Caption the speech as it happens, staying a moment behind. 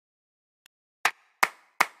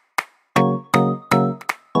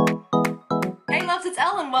Hey loves, it's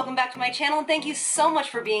Elle and welcome back to my channel and thank you so much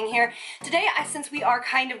for being here. Today, since we are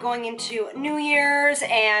kind of going into New Year's,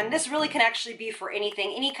 and this really can actually be for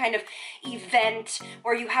anything, any kind of event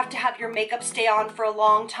where you have to have your makeup stay on for a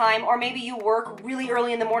long time, or maybe you work really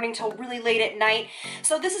early in the morning till really late at night.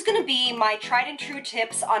 So this is going to be my tried and true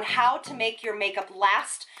tips on how to make your makeup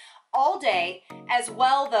last all day, as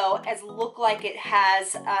well though as look like it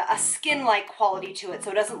has a skin-like quality to it,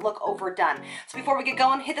 so it doesn't look overdone. So before we get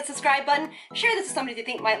going, hit the subscribe button, share this with somebody you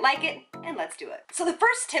think might like it, and let's do it. So the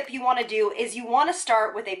first tip you want to do is you want to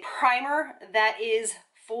start with a primer that is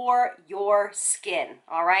for your skin,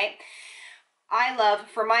 all right? I love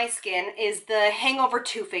for my skin is the Hangover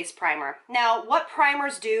Too Faced primer. Now, what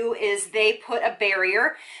primers do is they put a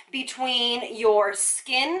barrier between your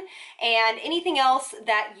skin and anything else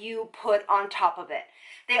that you put on top of it.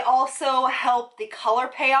 They also help the color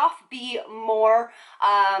payoff be more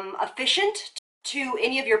efficient to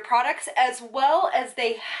any of your products, as well as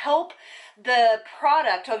they help the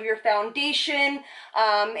product of your foundation,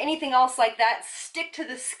 anything else like that, stick to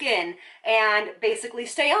the skin and basically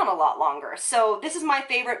stay on a lot longer. So this is my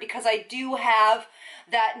favorite because I do have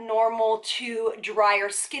that normal to drier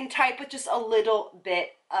skin type with just a little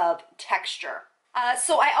bit of texture.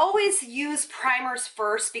 So I always use primers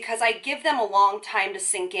first because I give them a long time to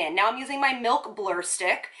sink in. Now I'm using my Milk Blur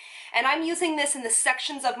Stick, and I'm using this in the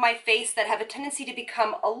sections of my face that have a tendency to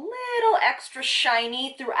become a little extra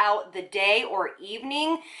shiny throughout the day or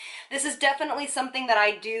evening. This is definitely something that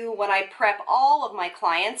I do when I prep all of my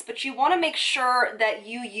clients, but you want to make sure that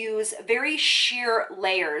you use very sheer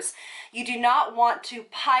layers. You do not want to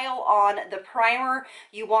pile on the primer.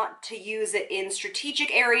 You want to use it in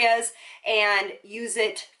strategic areas and use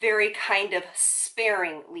it very kind of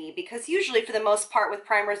sparingly, because usually for the most part with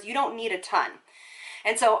primers, you don't need a ton.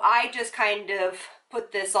 And so I just kind of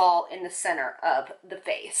put this all in the center of the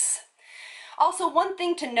face. Also, one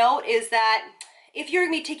thing to note is that if you're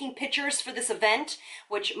going to be taking pictures for this event,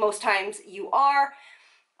 which most times you are,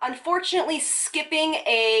 unfortunately, skipping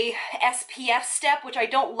a SPF step, which I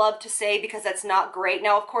don't love to say because that's not great.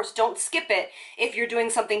 Now, of course, don't skip it if you're doing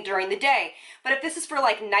something during the day. But if this is for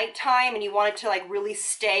like nighttime and you want it to like really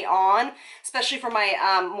stay on, especially for my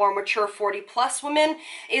more mature 40+ women,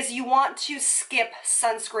 is you want to skip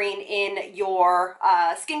sunscreen in your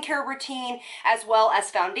skincare routine as well as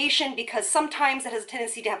foundation, because sometimes it has a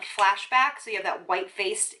tendency to have flashback, so you have that white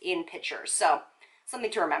face in pictures. So something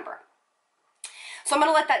to remember. So I'm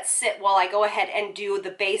going to let that sit while I go ahead and do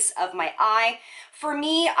the base of my eye. For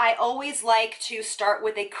me, I always like to start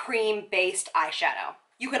with a cream-based eyeshadow.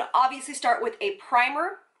 You can obviously start with a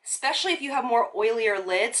primer, especially if you have more oilier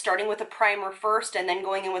lids. Starting with a primer first and then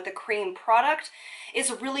going in with a cream product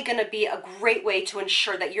is really going to be a great way to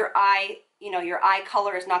ensure that your eye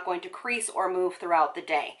color is not going to crease or move throughout the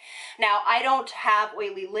day. Now, I don't have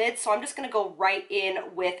oily lids, so I'm just going to go right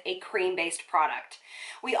in with a cream-based product.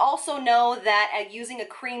 We also know that using a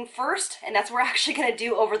cream first, and that's what we're actually going to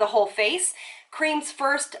do over the whole face, creams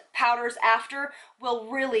first, powders after, will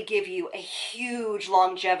really give you a huge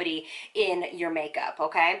longevity in your makeup,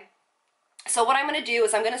 okay? So what I'm going to do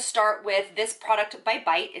is I'm going to start with this product by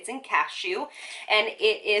Bite. It's in cashew, and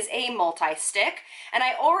it is a multi-stick. And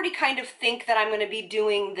I already kind of think that I'm going to be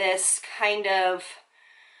doing this kind of,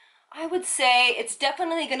 I would say it's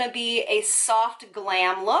definitely going to be a soft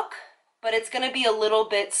glam look, but it's going to be a little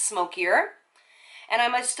bit smokier. And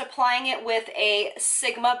I'm just applying it with a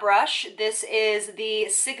Sigma brush. This is the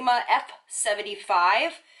Sigma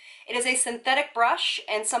F75. It is a synthetic brush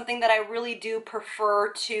and something that I really do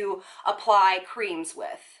prefer to apply creams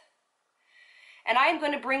with. And I'm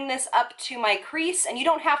going to bring this up to my crease, and you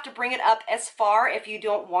don't have to bring it up as far if you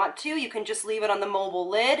don't want to. You can just leave it on the mobile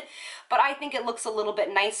lid, but I think it looks a little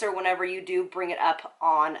bit nicer whenever you do bring it up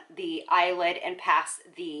on the eyelid and past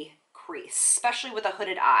the crease, especially with a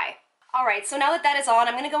hooded eye. All right, so now that that is on,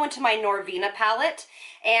 I'm going to go into my Norvina palette,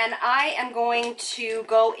 and I am going to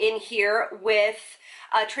go in here with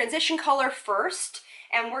a transition color first,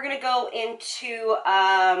 and we're going to go into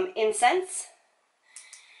Incense,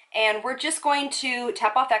 and we're just going to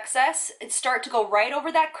tap off excess and start to go right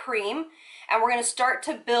over that cream, and we're going to start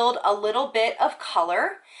to build a little bit of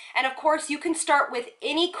color. And of course, you can start with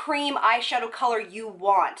any cream eyeshadow color you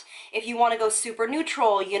want. If you want to go super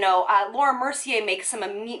neutral, you know, Laura Mercier makes some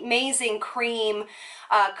amazing cream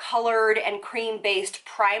colored and cream-based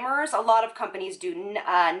primers. A lot of companies do.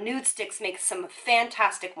 Nude Sticks makes some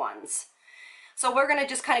fantastic ones. So we're going to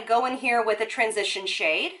just kind of go in here with a transition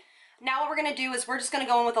shade. Now what we're going to do is we're just going to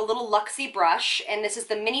go in with a little Luxie brush, and this is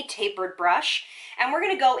the mini tapered brush, and we're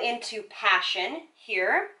going to go into Passion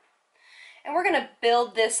here, And we're gonna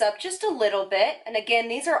build this up just a little bit. And again,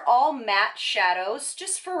 these are all matte shadows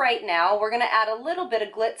just for right now. We're gonna add a little bit of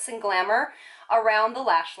glitz and glamour around the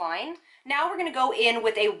lash line. Now we're gonna go in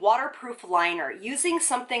with a waterproof liner. Using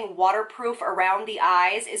something waterproof around the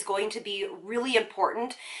eyes is going to be really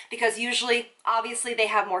important because usually, obviously, they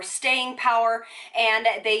have more staying power and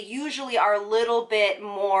they usually are a little bit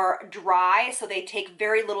more dry, so they take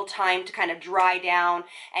very little time to kind of dry down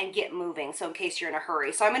and get moving, so in case you're in a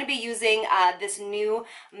hurry. So I'm gonna be using this new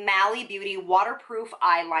Mally Beauty waterproof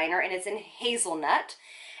eyeliner, and it's in hazelnut.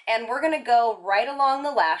 And we're gonna go right along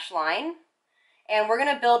the lash line. And we're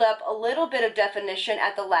going to build up a little bit of definition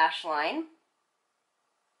at the lash line.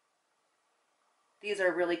 These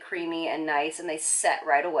are really creamy and nice, and they set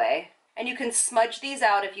right away. And you can smudge these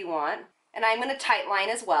out if you want. And I'm going to tightline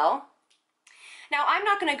as well. Now, I'm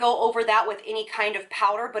not going to go over that with any kind of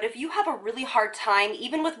powder, but if you have a really hard time,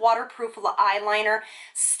 even with waterproof eyeliner,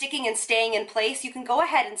 sticking and staying in place, you can go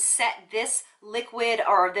ahead and set this liquid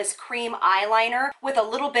or this cream eyeliner with a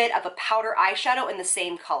little bit of a powder eyeshadow in the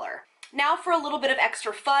same color. Now for a little bit of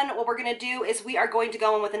extra fun, what we're going to do is we are going to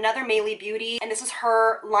go in with another Mally Beauty, and this is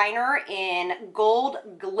her liner in Gold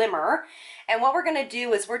Glimmer. And what we're going to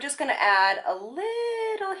do is we're just going to add a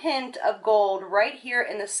little hint of gold right here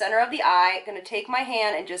in the center of the eye. I'm going to take my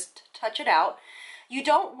hand and just touch it out. You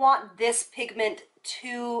don't want this pigment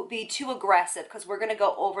to be too aggressive because we're going to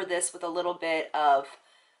go over this with a little bit of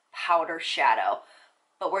powder shadow.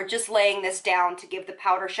 But we're just laying this down to give the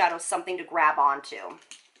powder shadow something to grab onto.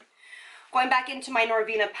 Going back into my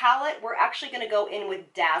Norvina palette, we're actually going to go in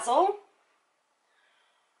with Dazzle.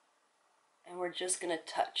 And we're just going to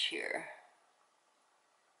touch here.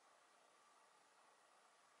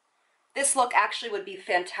 This look actually would be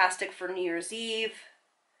fantastic for New Year's Eve.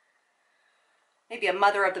 Maybe a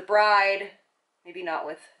mother of the bride. Maybe not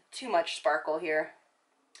with too much sparkle here.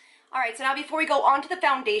 Alright, so now before we go on to the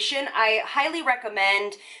foundation, I highly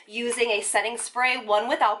recommend using a setting spray, one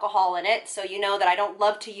with alcohol in it, so you know that I don't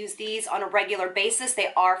love to use these on a regular basis.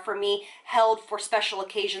 They are, for me, held for special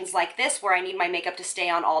occasions like this where I need my makeup to stay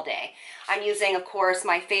on all day. I'm using, of course,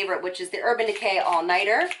 my favorite, which is the Urban Decay All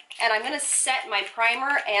Nighter, and I'm going to set my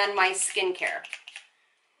primer and my skincare.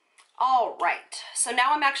 Alright, so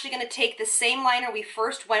now I'm actually going to take the same liner we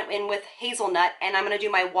first went in with Hazelnut, and I'm going to do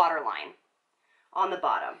my waterline on the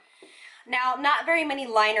bottom. Now, not very many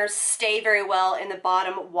liners stay very well in the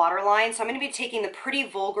bottom waterline, so I'm going to be taking the Pretty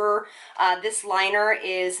Vulgar. This liner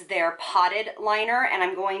is their potted liner, and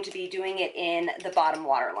I'm going to be doing it in the bottom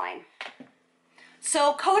waterline.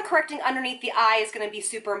 So color correcting underneath the eye is going to be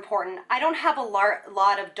super important. I don't have a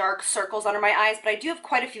lot of dark circles under my eyes, but I do have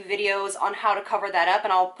quite a few videos on how to cover that up,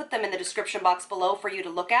 and I'll put them in the description box below for you to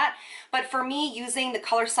look at. But for me, using the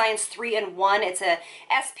Color Science 3-in-1, it's a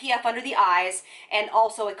SPF under the eyes and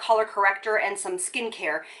also a color corrector and some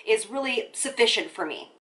skincare is really sufficient for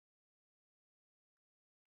me.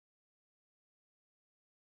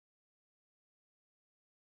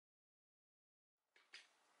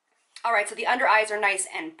 All right, so the under eyes are nice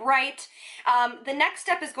and bright. The next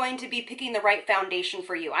step is going to be picking the right foundation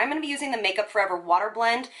for you. I'm going to be using the Makeup Forever Water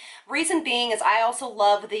Blend. Reason being is I also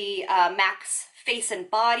love the MAC's Face and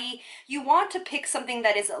Body. You want to pick something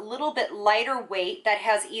that is a little bit lighter weight, that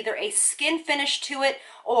has either a skin finish to it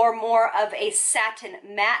or more of a satin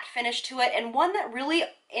matte finish to it, and one that really,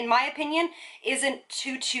 in my opinion, isn't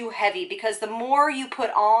too heavy, because the more you put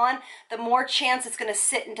on, the more chance it's going to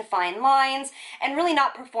sit into fine lines and really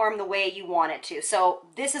not perform the way you want it to. So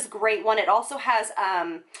this is a great one. It also has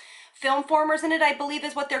film formers in it, I believe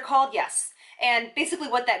is what they're called. Yes. And basically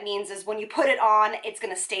what that means is when you put it on, it's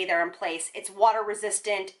going to stay there in place. It's water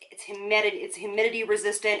resistant, it's humidity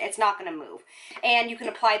resistant, it's not going to move. And you can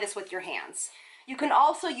apply this with your hands. You can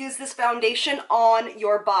also use this foundation on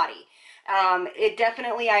your body. It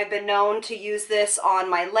definitely, I've been known to use this on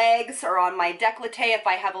my legs or on my décolleté if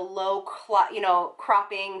I have a low,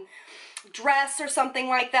 cropping dress or something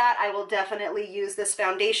like that. I will definitely use this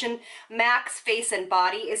foundation. MAC's Face and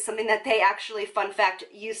Body is something that they actually, fun fact,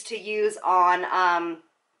 used to use on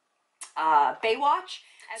Baywatch.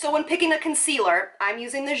 So when picking a concealer, I'm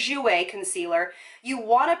using the Jouer concealer. You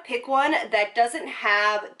want to pick one that doesn't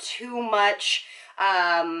have too much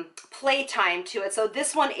playtime to it. So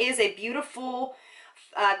this one is a beautiful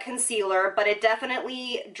concealer, but it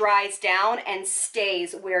definitely dries down and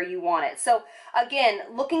stays where you want it. So again,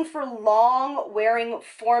 looking for long wearing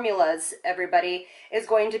formulas, everybody, is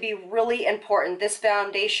going to be really important. This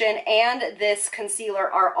foundation and this concealer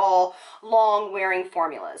are all long wearing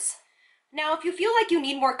formulas. Now, if you feel like you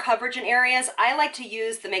need more coverage in areas, I like to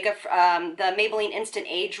use the the Maybelline Instant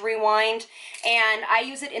Age Rewind, and I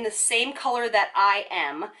use it in the same color that I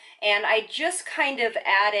am, and I just kind of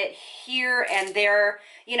add it here and there.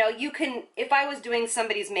 You know, you can, if I was doing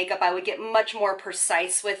somebody's makeup, I would get much more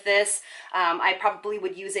precise with this. I probably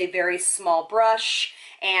would use a very small brush,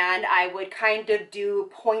 and I would kind of do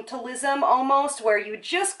pointillism almost, where you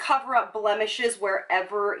just cover up blemishes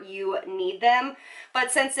wherever you need them.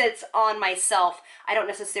 But since it's on myself, I don't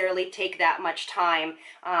necessarily take that much time.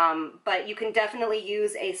 But you can definitely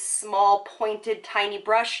use a small pointed tiny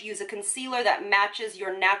brush, use a concealer that matches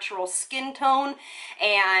your natural skin tone,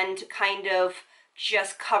 and kind of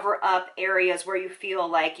just cover up areas where you feel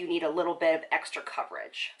like you need a little bit of extra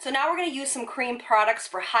coverage. So now we're going to use some cream products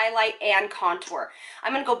for highlight and contour.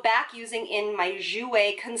 I'm going to go back using in my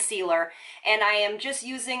Jouer concealer, and I am just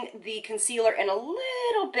using the concealer in a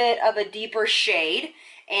little bit of a deeper shade.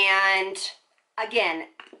 And again,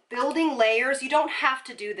 building layers, you don't have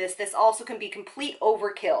to do this. This also can be complete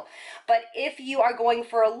overkill. But if you are going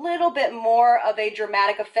for a little bit more of a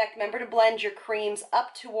dramatic effect, remember to blend your creams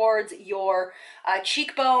up towards your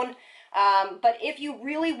cheekbone. But if you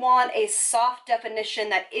really want a soft definition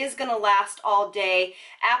that is going to last all day,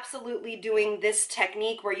 absolutely doing this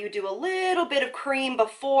technique where you do a little bit of cream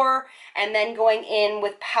before and then going in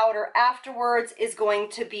with powder afterwards is going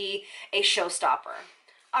to be a showstopper.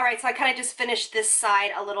 All right, so I kind of just finished this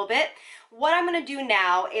side a little bit. What I'm going to do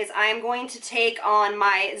now is I'm going to take on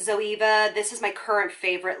my Zoeva, this is my current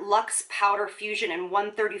favorite, Luxe Powder Fusion in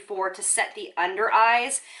 134 to set the under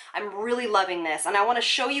eyes. I'm really loving this, and I want to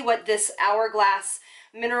show you what this Hourglass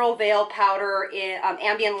Mineral Veil powder,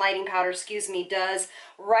 ambient lighting powder, excuse me, does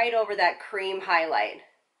right over that cream highlight,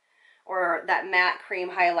 or that matte cream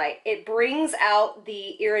highlight. It brings out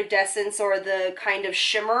the iridescence, or the kind of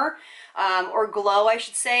shimmer, or glow, I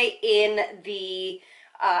should say, in the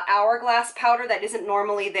Hourglass powder that isn't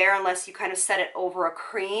normally there unless you kind of set it over a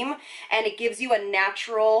cream, and it gives you a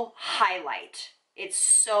natural highlight. It's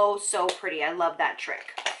so, so pretty. I love that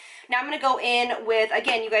trick. Now I'm going to go in with,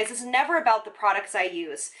 again, you guys, this is never about the products I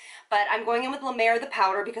use, but I'm going in with La Mer the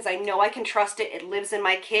powder because I know I can trust it. It lives in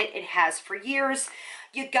my kit. It has for years.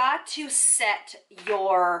 You got to set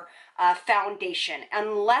your foundation,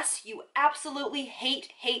 unless you absolutely hate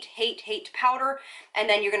powder, and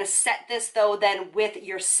then you're going to set this though then with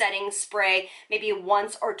your setting spray maybe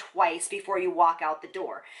once or twice before you walk out the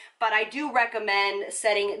door. But I do recommend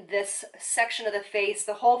setting this section of the face,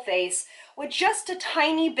 the whole face, with just a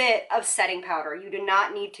tiny bit of setting powder. You do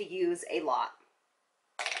not need to use a lot.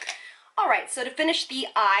 All right, so to finish the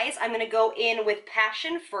eyes, I'm going to go in with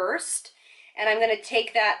Passion first, and I'm going to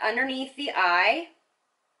take that underneath the eye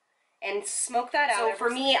and smoke that out. So for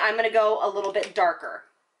me, I'm going to go a little bit darker.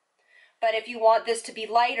 But if you want this to be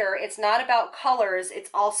lighter, it's not about colors, it's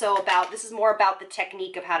also about, this is more about the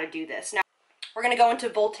technique of how to do this. Now, we're going to go into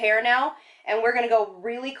Voltaire now, and we're going to go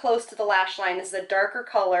really close to the lash line. This is a darker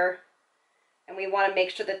color, and we want to make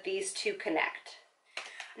sure that these two connect.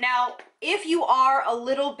 Now, if you are a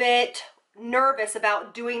little bit nervous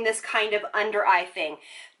about doing this kind of under eye thing,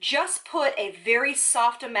 just put a very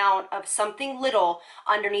soft amount of something little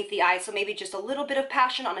underneath the eye. So maybe just a little bit of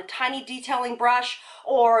Passion on a tiny detailing brush,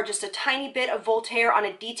 or just a tiny bit of Voltaire on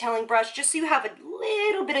a detailing brush, just so you have a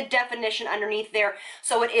little bit of definition underneath there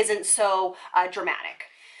so it isn't so dramatic.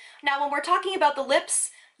 Now, when we're talking about the lips,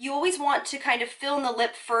 you always want to kind of fill in the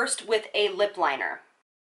lip first with a lip liner.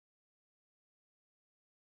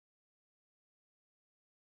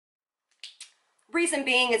 Reason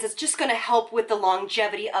being is it's just going to help with the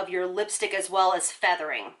longevity of your lipstick as well as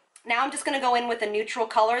feathering. Now I'm just going to go in with a neutral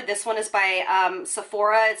color. This one is by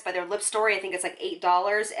Sephora. It's by their Lip Story. I think it's like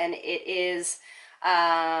 $8, and it is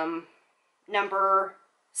number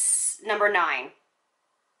 9.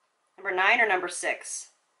 Number 9 or number 6?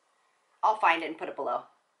 I'll find it and put it below.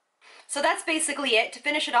 So that's basically it. To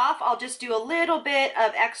finish it off, I'll just do a little bit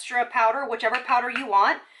of extra powder, whichever powder you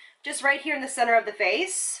want, just right here in the center of the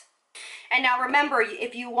face. And now remember,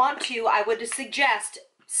 if you want to, I would suggest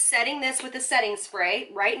setting this with a setting spray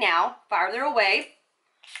right now, farther away.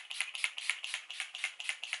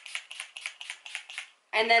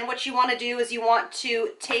 And then what you want to do is you want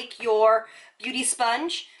to take your beauty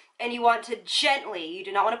sponge and you want to gently, you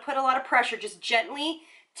do not want to put a lot of pressure, just gently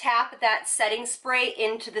tap that setting spray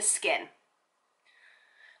into the skin.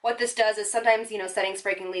 What this does is sometimes, you know, setting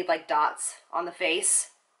spray can leave like dots on the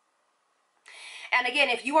face. And again,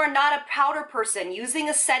 if you are not a powder person, using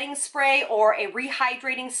a setting spray or a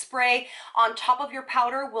rehydrating spray on top of your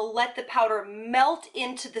powder will let the powder melt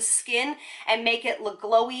into the skin and make it look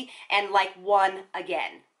glowy and like one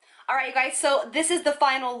again. All right, you guys, so this is the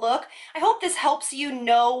final look. I hope this helps you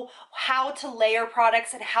know how to layer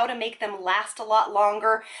products and how to make them last a lot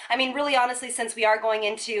longer. I mean, really honestly, since we are going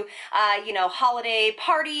into, holiday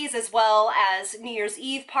parties as well as New Year's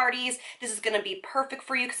Eve parties, this is gonna be perfect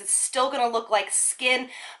for you because it's still gonna look like skin,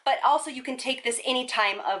 but also you can take this any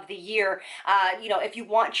time of the year, if you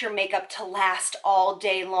want your makeup to last all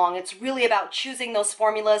day long. It's really about choosing those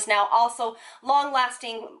formulas. Now, also,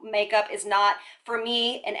 long-lasting makeup is not, for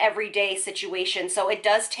me, an everyday situation, so it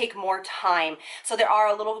does take more time. So there are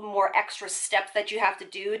a little more extra steps that you have to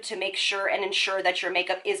do to make sure and ensure that your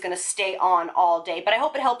makeup is going to stay on all day. But I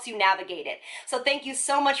hope it helps you navigate it. So thank you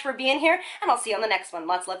so much for being here, and I'll see you on the next one.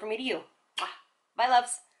 Lots of love from me to you. Bye,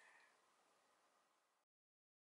 loves.